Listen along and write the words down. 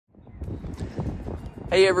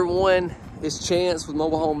Hey everyone, it's Chance with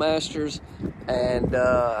Mobile Home Masters, and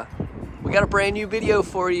we got a brand new video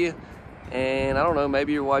for you. And I don't know,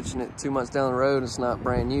 maybe you're watching it 2 months down the road and it's not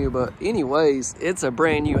brand new, but anyways, it's a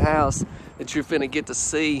brand new house that you're finna get to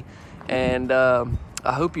see. And I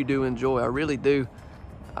hope you do enjoy, I really do.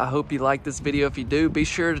 I hope you like this video. If you do, be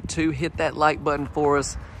sure to hit that like button for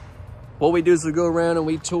us. What we do is we go around and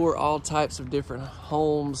we tour all types of different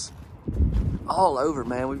homes all over,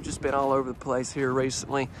 man. We've just been all over the place here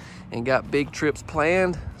recently and got big trips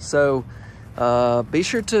planned. So be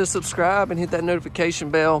sure to subscribe and hit that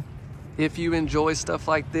notification bell if you enjoy stuff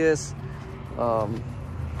like this. You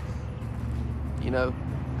know,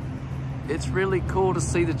 it's really cool to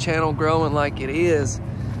see the channel growing like it is.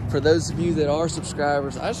 For those of you that are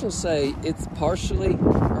subscribers, I just want to say it's partially,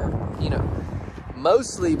 or, you know,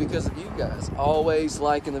 mostly because of you guys always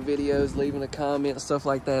liking the videos, leaving a comment and stuff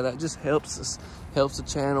like that. That just helps us, helps the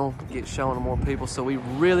channel get shown to more people. So we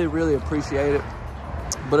really appreciate it.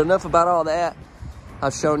 But enough about all that.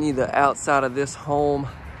 I've shown you the outside of this home.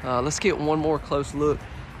 Let's get one more close look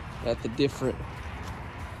at the different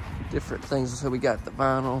things. So we got the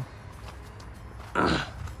vinyl.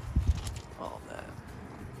 All that.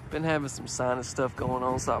 Been having some sinus stuff going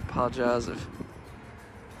on, so I apologize if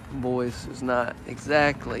voice is not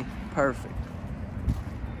exactly perfect.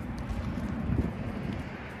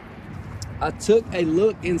 I took a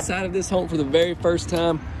look inside of this home for the very first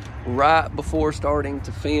time right before starting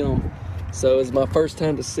to film. So it's my first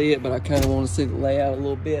time to see it, but I kind of want to see the layout a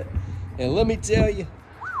little bit. And let me tell you,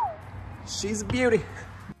 she's a beauty.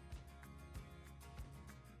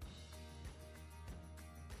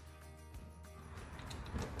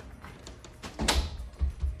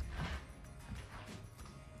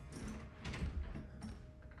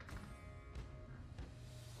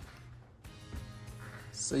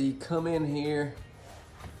 So you come in here,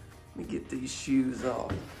 let me get these shoes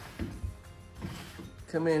off.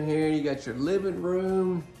 Come in here, you got your living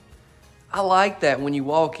room. I like that when you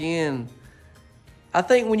walk in. I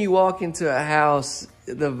think when you walk into a house,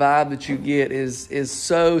 the vibe that you get is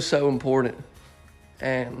so important.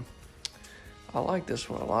 And I like this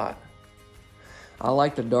one a lot. I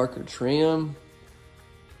like the darker trim.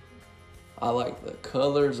 I like the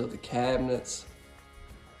colors of the cabinets.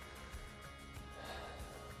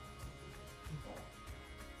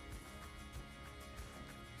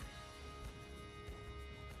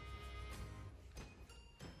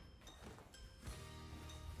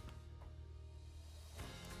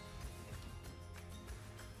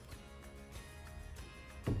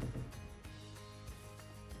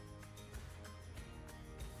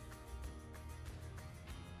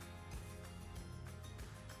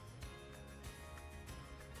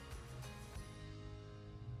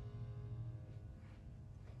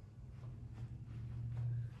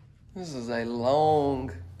 This is a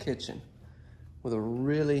long kitchen with a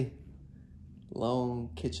really long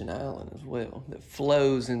kitchen island as well that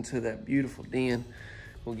flows into that beautiful den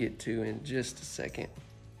we'll get to in just a second.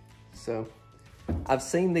 So I've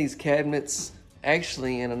seen these cabinets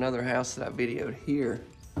actually in another house that I videoed here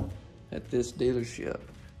at this dealership,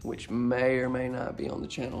 which may or may not be on the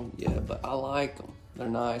channel yet, but I like them. They're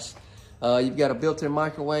nice. You've got a built-in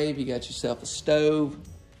microwave. You got yourself a stove,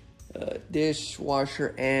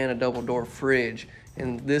 dishwasher, and a double door fridge.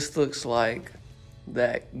 And this looks like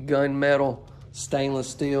that gunmetal stainless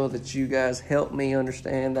steel that you guys helped me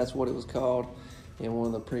understand. That's what it was called in one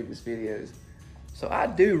of the previous videos. So I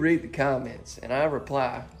do read the comments and I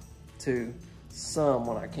reply to some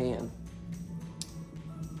when I can.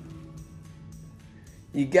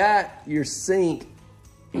 You got your sink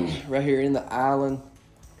right here in the island.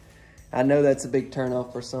 I know that's a big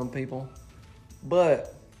turnoff for some people,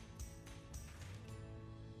 but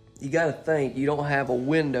you gotta think, you don't have a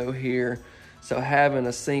window here, so having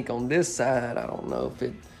a sink on this side, I don't know if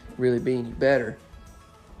it'd really be any better.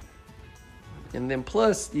 And then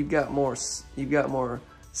plus, you've got more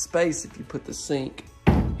space if you put the sink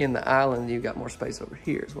in the island. You've got more space over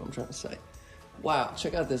here, is what I'm trying to say. Wow,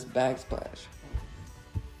 check out this backsplash.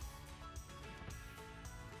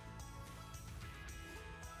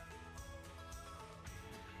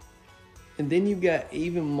 And then you've got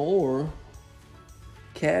even more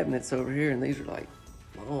cabinets over here, and these are like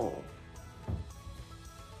long.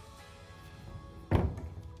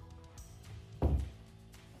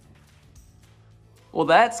 Well,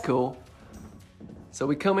 that's cool. So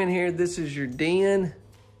we come in here, this is your den.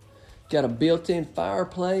 Got a built-in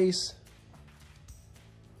fireplace.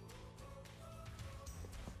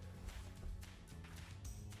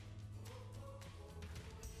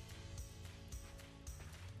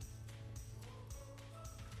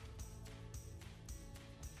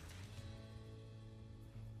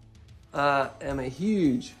 I am a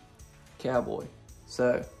huge cowboy.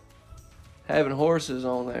 So having horses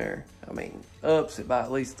on there, I mean, ups it by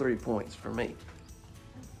at least 3 points for me.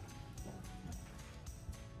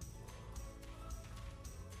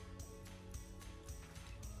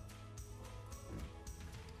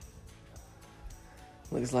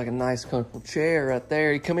 Looks like a nice comfortable chair right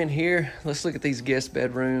there. You come in here, let's look at these guest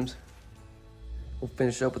bedrooms. We'll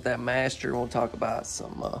finish up with that master and we'll talk about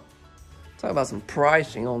some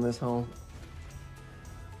pricing on this home.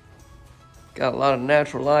 Got a lot of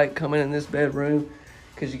natural light coming in this bedroom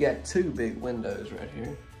because you got 2 big windows right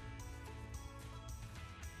here.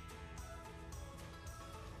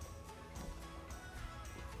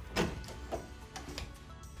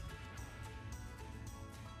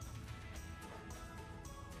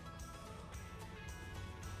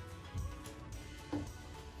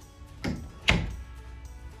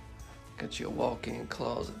 Got you a walk-in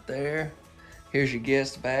closet there. Here's your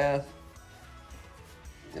guest bath.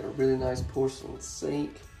 Got a really nice porcelain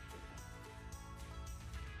sink.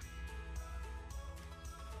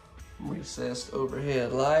 Recessed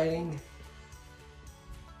overhead lighting.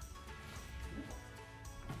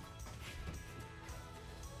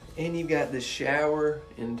 And you've got this shower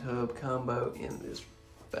and tub combo in this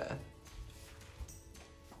bath.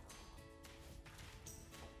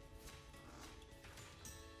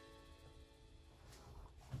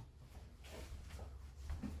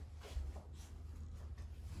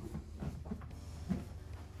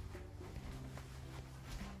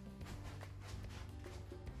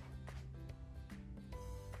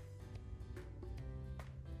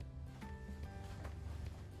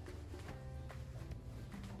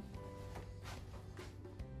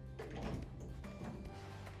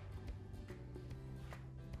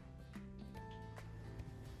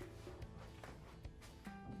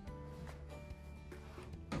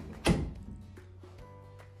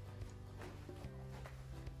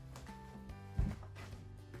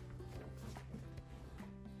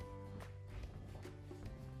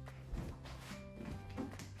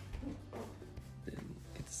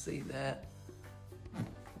 See that on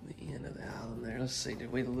the end of the island there. Let's see,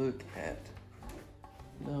 did we look at,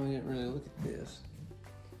 no, we didn't really look at this.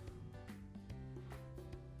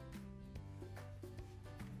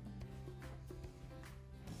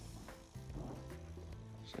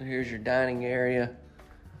 So here's your dining area.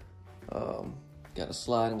 Got a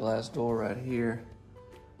sliding glass door right here.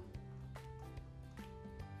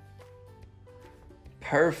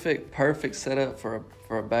 Perfect setup for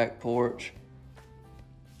a back porch.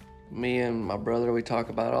 Me and my brother, we talk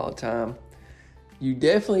about it all the time. You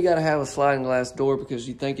definitely got to have a sliding glass door because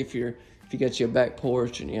you think if you got your back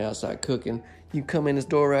porch and you're outside cooking, you come in this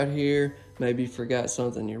door right here, maybe you forgot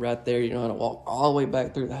something, you're right there, you don't have to walk all the way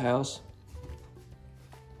back through the house.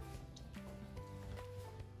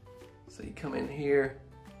 So you come in here.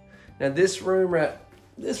 Now this room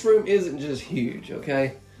isn't just huge,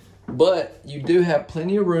 okay? But you do have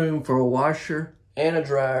plenty of room for a washer and a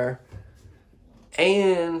dryer.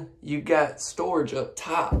 And you got storage up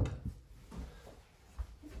top.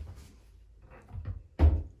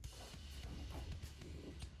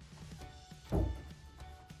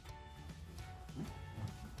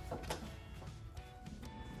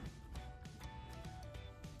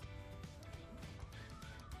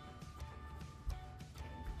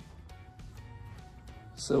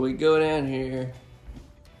 So we go down here.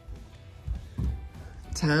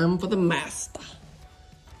 Time for the master.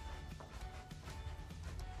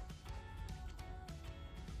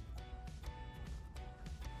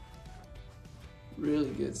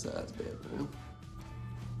 Really good sized bedroom.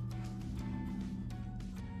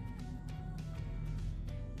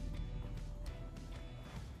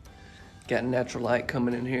 Got natural light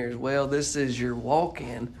coming in here as well. This is your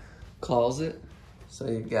walk-in closet. So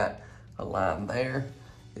you've got a line there,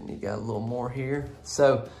 then you got a little more here.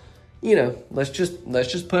 So, you know, let's just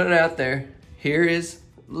put it out there. Here is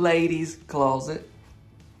ladies' closet,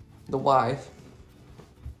 the wife.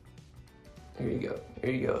 There you go.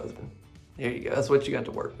 There you go, husband. There you go. That's what you got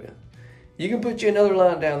to work with. You can put you another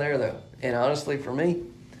line down there, though. And honestly, for me,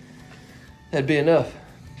 that'd be enough.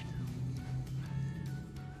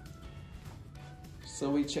 So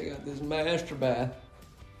we check out this master bath.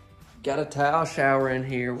 Got a tile shower in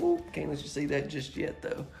here. Woo, can't let you see that just yet,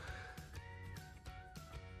 though.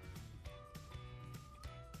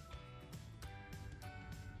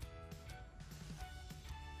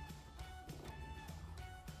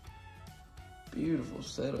 Beautiful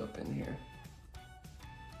setup in here.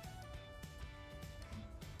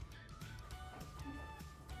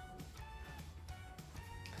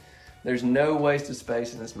 There's no wasted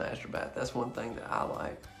space in this master bath. That's one thing that I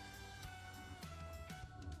like.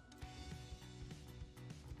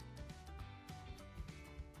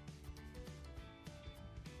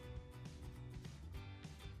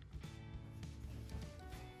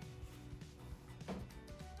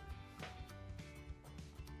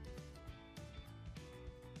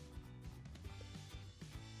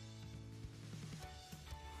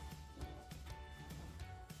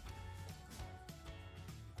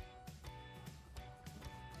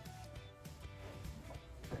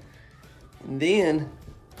 Then,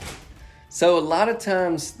 so a lot of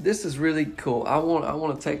times, this is really cool. I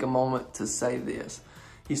want to take a moment to say this.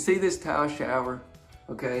 You see this tile shower,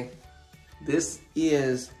 okay? This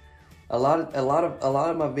is a lot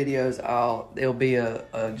of my videos. It'll be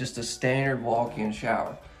just a standard walk-in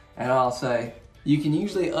shower, and I'll say you can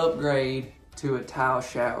usually upgrade to a tile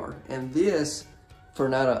shower, and this, for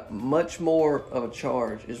not a much more of a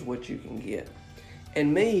charge, is what you can get.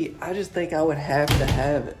 And me, I just think I would have to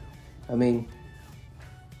have it. I mean,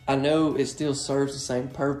 I know it still serves the same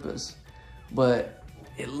purpose, but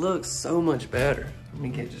it looks so much better. Let me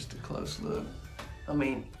get just a close look. I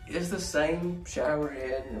mean, it's the same shower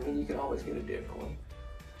head. I mean, you can always get a different one.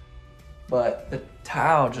 But the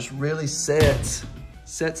tile just really sets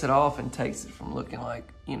it off and takes it from looking like,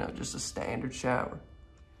 you know, just a standard shower.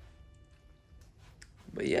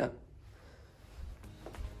 But yeah.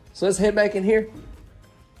 So let's head back in here.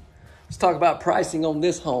 Let's talk about pricing on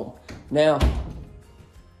this home. Now,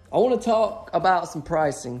 I want to talk about some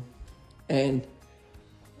pricing, and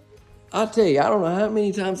I'll tell you, I don't know how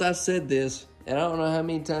many times I've said this, and I don't know how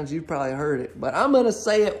many times you've probably heard it, but I'm going to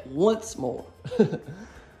say it once more.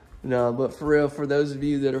 No, but for real, for those of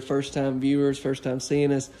you that are first-time viewers, first-time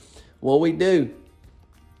seeing us, what we do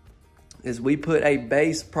is we put a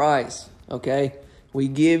base price, okay? We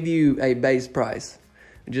give you a base price,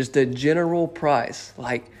 just a general price.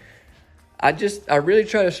 Like, I really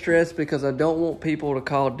try to stress, because I don't want people to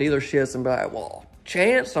call dealerships and be like, well,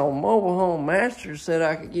 Chance on Mobile Home Masters said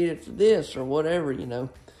I could get it for this or whatever, you know,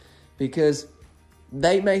 because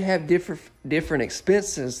they may have different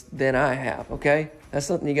expenses than I have, okay? That's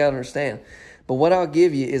something you got to understand. But what I'll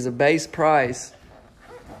give you is a base price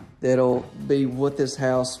that'll be what this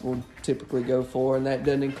house will typically go for, and that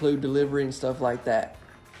doesn't include delivery and stuff like that,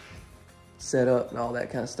 set up and all that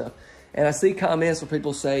kind of stuff. And I see comments where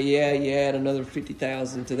people say, yeah, you add another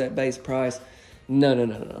 $50,000 to that base price.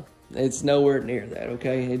 No. It's nowhere near that,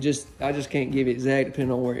 okay? I just can't give you exact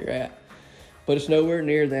depending on where you're at. But it's nowhere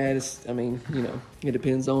near that. I mean, you know, it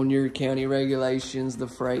depends on your county regulations, the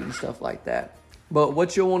freight and stuff like that. But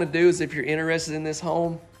what you'll want to do is, if you're interested in this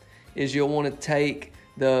home, is you'll want to take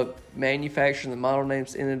the manufacturer and the model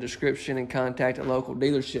names in the description and contact a local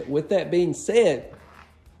dealership. With that being said,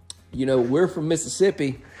 you know, we're from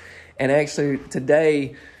Mississippi, and actually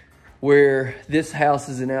today this house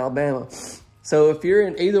is in Alabama. So if you're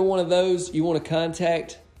in either one of those, you want to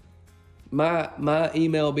contact my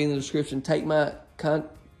email will be in the description.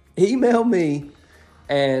 Email me,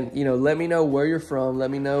 and, you know, let me know where you're from. Let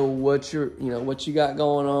me know what you got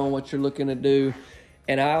going on, what you're looking to do,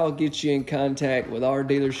 and I'll get you in contact with our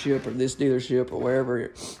dealership or this dealership or wherever, you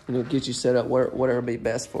know, get you set up whatever will be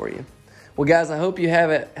best for you. Well, guys, I hope you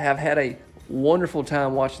have had a wonderful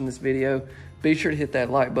time watching this video. Be sure to hit that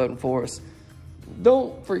like button for us.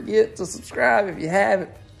 Don't forget to subscribe if you haven't.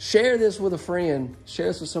 Share this with a friend. Share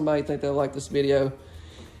this with somebody you think they'll like this video.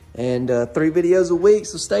 And 3 videos a week,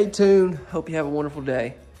 so stay tuned. Hope you have a wonderful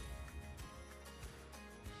day.